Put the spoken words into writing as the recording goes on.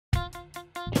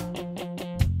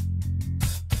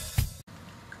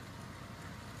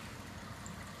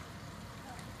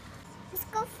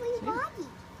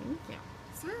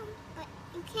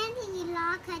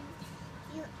lot because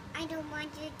I don't want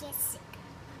you to get sick.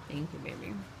 Thank you,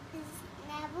 baby.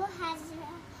 Never has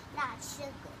a lot of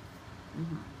sugar.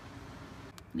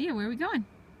 Leah, where are we going?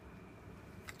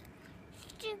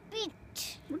 To the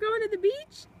beach. We're going to the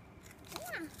beach?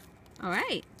 Yeah. All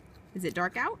right. Is it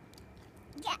dark out?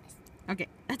 Yes. Okay,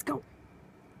 let's go.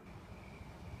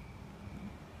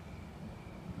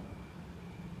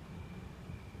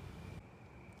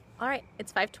 All right,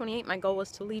 it's 5:28. My goal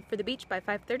was to leave for the beach by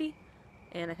 5:30,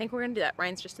 and I think we're gonna do that.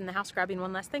 Ryan's just in the house grabbing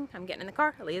one last thing. I'm getting in the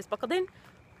car. Aaliyah's buckled in.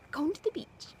 Going to the beach.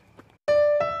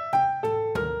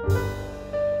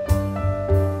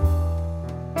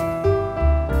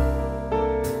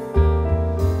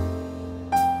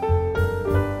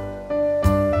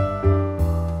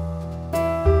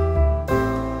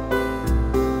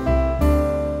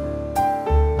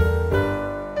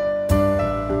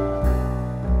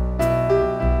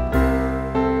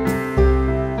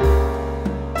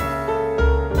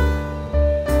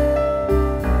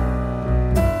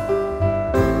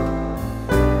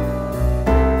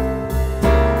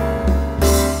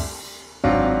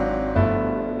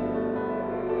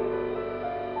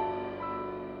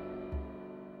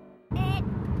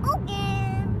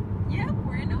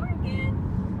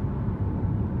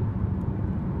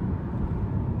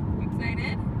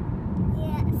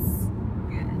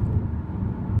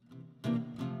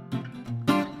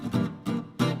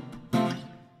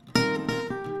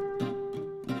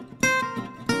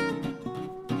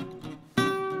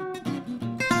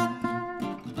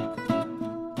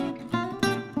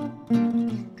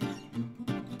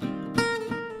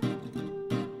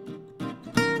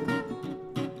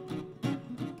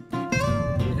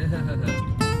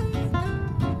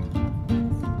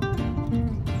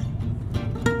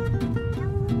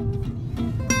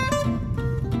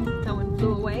 Someone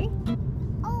flew away?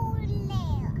 Oh,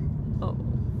 there. Oh,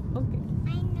 okay.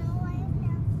 I know.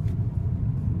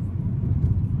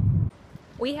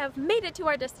 We have made it to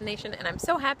our destination, and I'm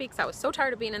so happy because I was so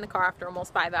tired of being in the car after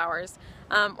almost 5 hours.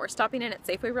 We're stopping in at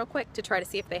Safeway real quick to try to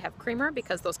see if they have creamer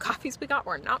because those coffees we got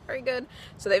were not very good.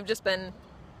 So they've just been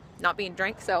not being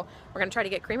drank. So we're going to try to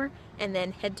get creamer and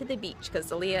then head to the beach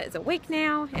because Aaliyah is awake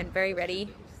now and very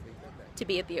ready to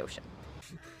be at the ocean.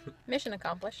 Mission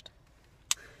accomplished.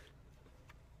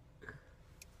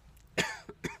 I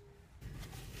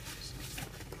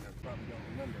probably don't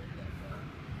remember it that far.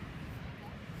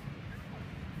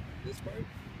 This part?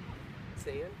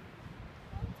 Sand?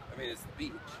 I mean, it's the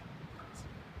beach.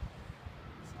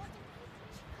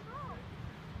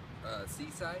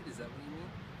 Seaside? Is that what you mean?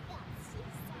 Yeah,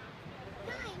 Seaside.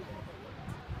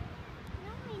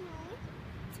 No, I know.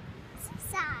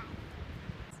 Seaside.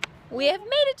 We have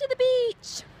made it to the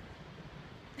beach.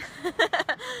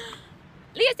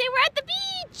 Leah, say we're at the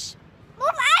beach. Move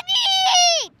on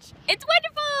beach! It's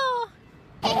wonderful.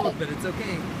 Oh, but it's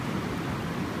okay.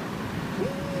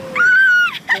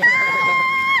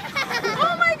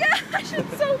 Oh my gosh,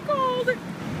 it's so cold.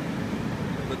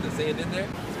 Put the sand in there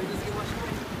so it doesn't get washed away.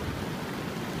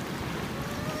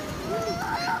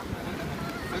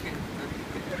 Okay.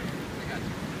 I got you.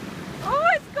 Oh,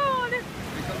 it's cold. Here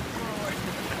comes the forward.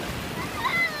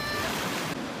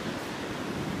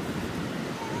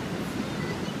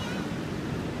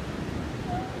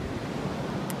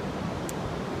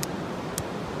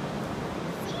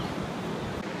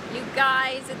 You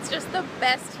guys, it's just the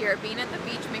best here. Being at the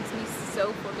beach makes me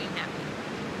so flipping happy.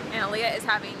 And Aaliyah is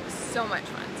having so much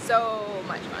fun. So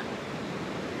much fun.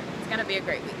 It's gonna be a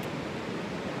great week.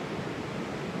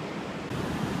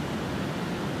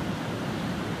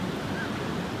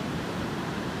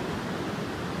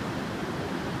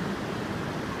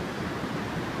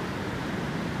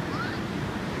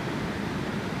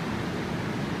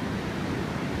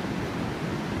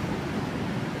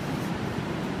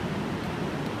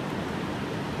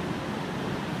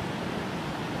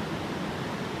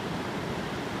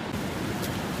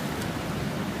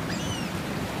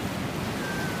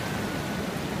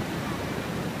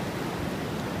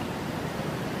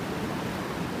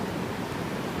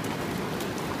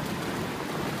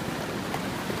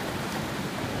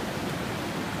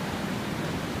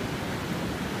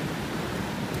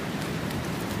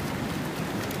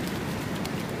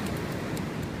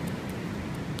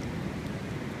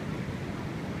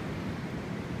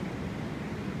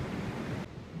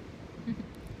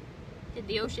 Did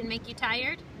the ocean make you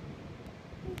tired?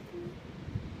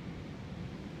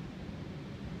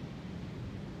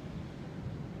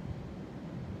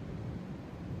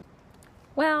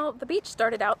 Well, the beach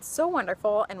started out so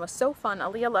wonderful and was so fun.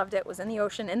 Aaliyah loved it, was in the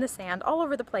ocean, in the sand, all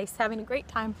over the place, having a great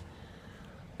time.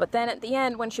 But then at the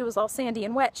end, when she was all sandy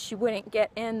and wet, she wouldn't get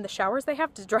in the showers they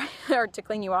have to dry or to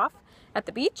clean you off. at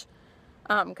the beach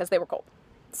because they were cold.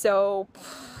 So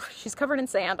she's covered in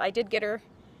sand. I did get her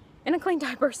in a clean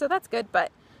diaper, so that's good,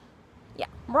 but yeah,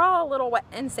 we're all a little wet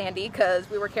and sandy because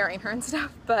we were carrying her and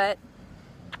stuff, but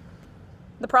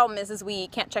the problem is we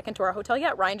can't check into our hotel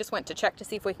yet. Ryan just went to check to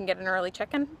see if we can get an early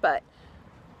check-in, but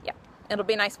yeah, it'll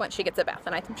be nice once she gets a bath,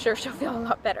 and I'm sure she'll feel a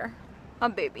lot better. A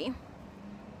baby.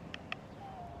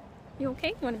 You okay?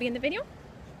 You want to be in the video?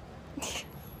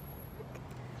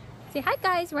 Say hi,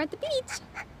 guys. We're at the beach.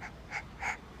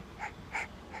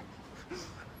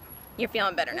 You're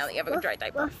feeling better now that you have a dry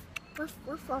diaper.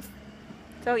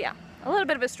 So yeah, a little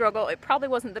bit of a struggle. It probably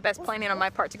wasn't the best planning on my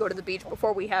part to go to the beach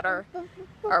before we had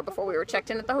before we were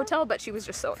checked in at the hotel, but she was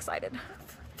just so excited.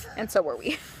 And so were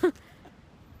we.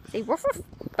 Say woof woof.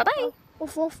 Bye-bye.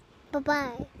 Woof woof.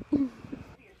 Bye-bye.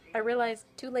 I realized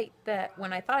too late that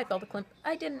when I thought I felt a clip,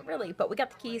 I didn't really, but we got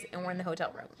the keys and we're in the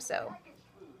hotel room, so.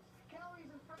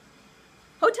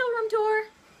 Hotel room tour.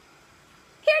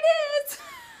 Here it is.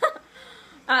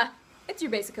 It's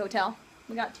your basic hotel.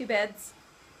 We got 2 beds,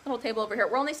 little table over here.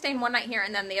 We're only staying 1 night here,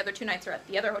 and then the other 2 nights are at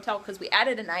the other hotel because we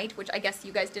added a night, which I guess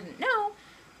you guys didn't know.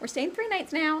 We're staying 3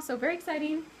 nights now, so very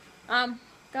exciting.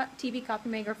 Got TV, coffee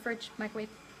maker, fridge, microwave,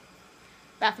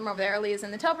 bathroom over there. Leah's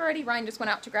in the tub already. Ryan just went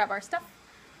out to grab our stuff.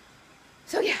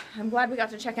 So yeah, I'm glad we got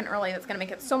to check in early. That's gonna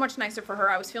make it so much nicer for her.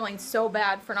 I was feeling so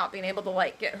bad for not being able to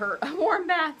like get her a warm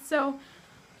bath. So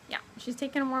yeah, she's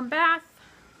taking a warm bath.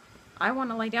 I want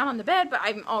to lay down on the bed, but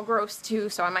I'm all gross too,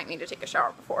 so I might need to take a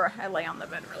shower before I lay on the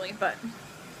bed really, but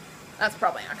that's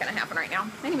probably not gonna happen right now.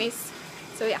 Anyways,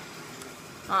 so yeah.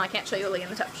 I can't show you Leah in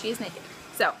the tub. She is naked.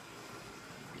 So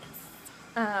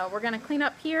we're gonna clean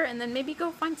up here and then maybe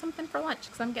go find something for lunch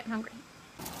because I'm getting hungry.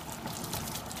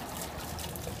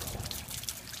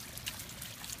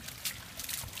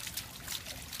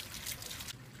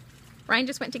 Ryan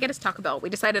just went to get us Taco Bell. We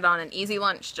decided on an easy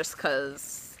lunch just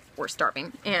because we're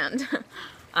starving, and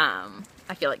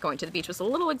I feel like going to the beach was a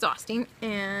little exhausting,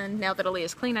 and now that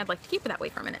Aaliyah's clean, I'd like to keep her that way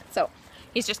for a minute. So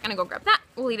he's just gonna go grab that.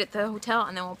 We'll eat at the hotel,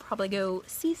 and then we'll probably go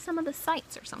see some of the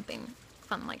sights or something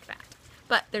fun like that.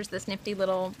 But there's this nifty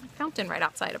little fountain right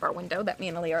outside of our window that me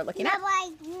and Aaliyah are looking at.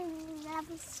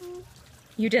 Never see.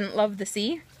 You didn't love the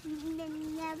sea?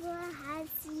 Never had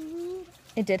seaweed.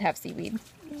 It did have seaweed.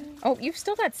 Oh, you've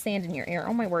still got sand in your ear.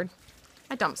 Oh my word.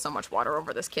 I dumped so much water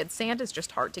over this kid. Sand is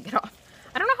just hard to get off.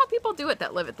 I don't know how people do it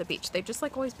that live at the beach. They just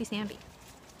like always be sandy.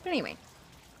 But anyway,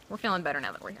 we're feeling better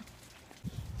now that we're here.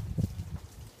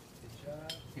 Good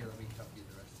job. Here, let me help you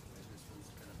the rest of the way. This one's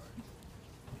kind of hard.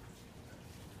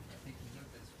 I think you go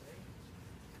this way.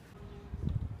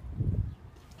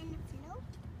 And the float?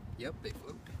 Yep, they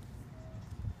float.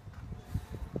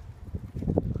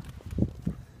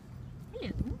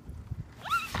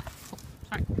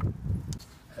 Sorry.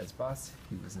 As boss,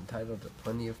 he was entitled to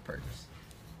plenty of perks.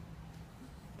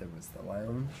 There was the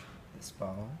lounge, the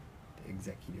spa, the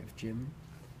executive gym.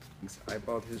 He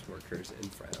eyeballed his workers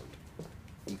and frowned.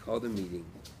 He called a meeting.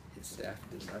 His staff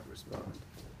did not respond.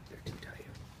 They're too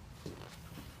tired.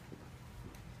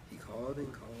 He called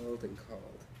and called and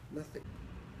called. Nothing.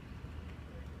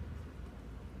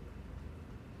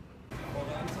 Hold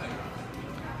on tight.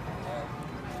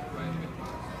 Around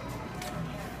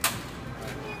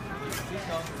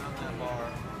that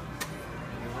bar.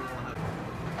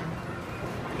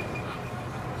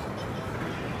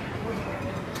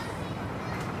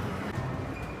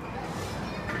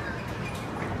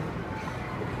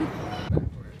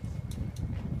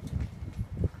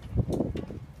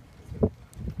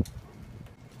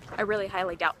 I really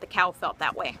highly doubt the cow felt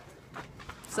that way.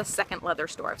 It's the second leather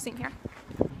store I've seen here.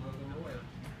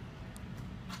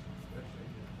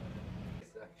 This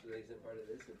actually isn't part of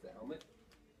this, it's the helmet.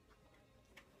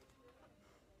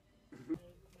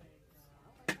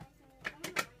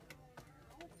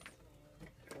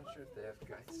 I'm not sure if they have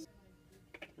guys.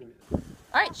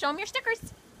 Alright, show them your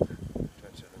stickers.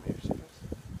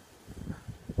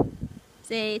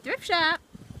 Say thrift shop.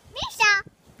 Misha!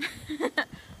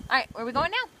 Alright, where are we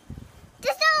going now? The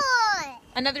store!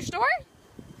 Another store?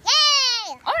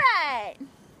 Yay! Alright!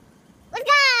 Let's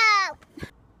go!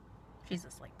 She's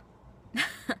asleep.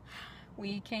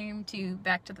 We came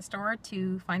back to the store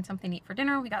to find something to eat for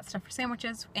dinner. We got stuff for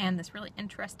sandwiches and this really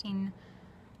interesting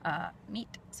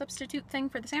meat substitute thing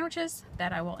for the sandwiches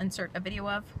that I will insert a video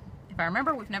of. If I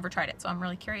remember, we've never tried it, so I'm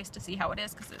really curious to see how it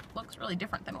is because it looks really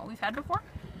different than what we've had before.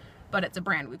 But it's a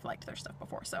brand we've liked their stuff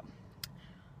before, so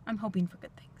I'm hoping for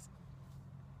good things.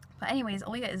 But anyways,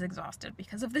 Aaliyah is exhausted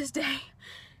because of this day,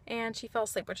 and she fell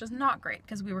asleep, which is not great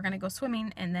because we were going to go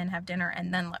swimming and then have dinner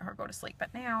and then let her go to sleep.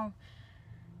 But now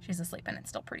she's asleep and it's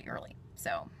still pretty early,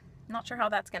 so I'm not sure how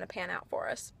that's going to pan out for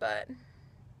us, but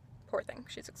Poor thing,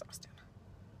 she's exhausted.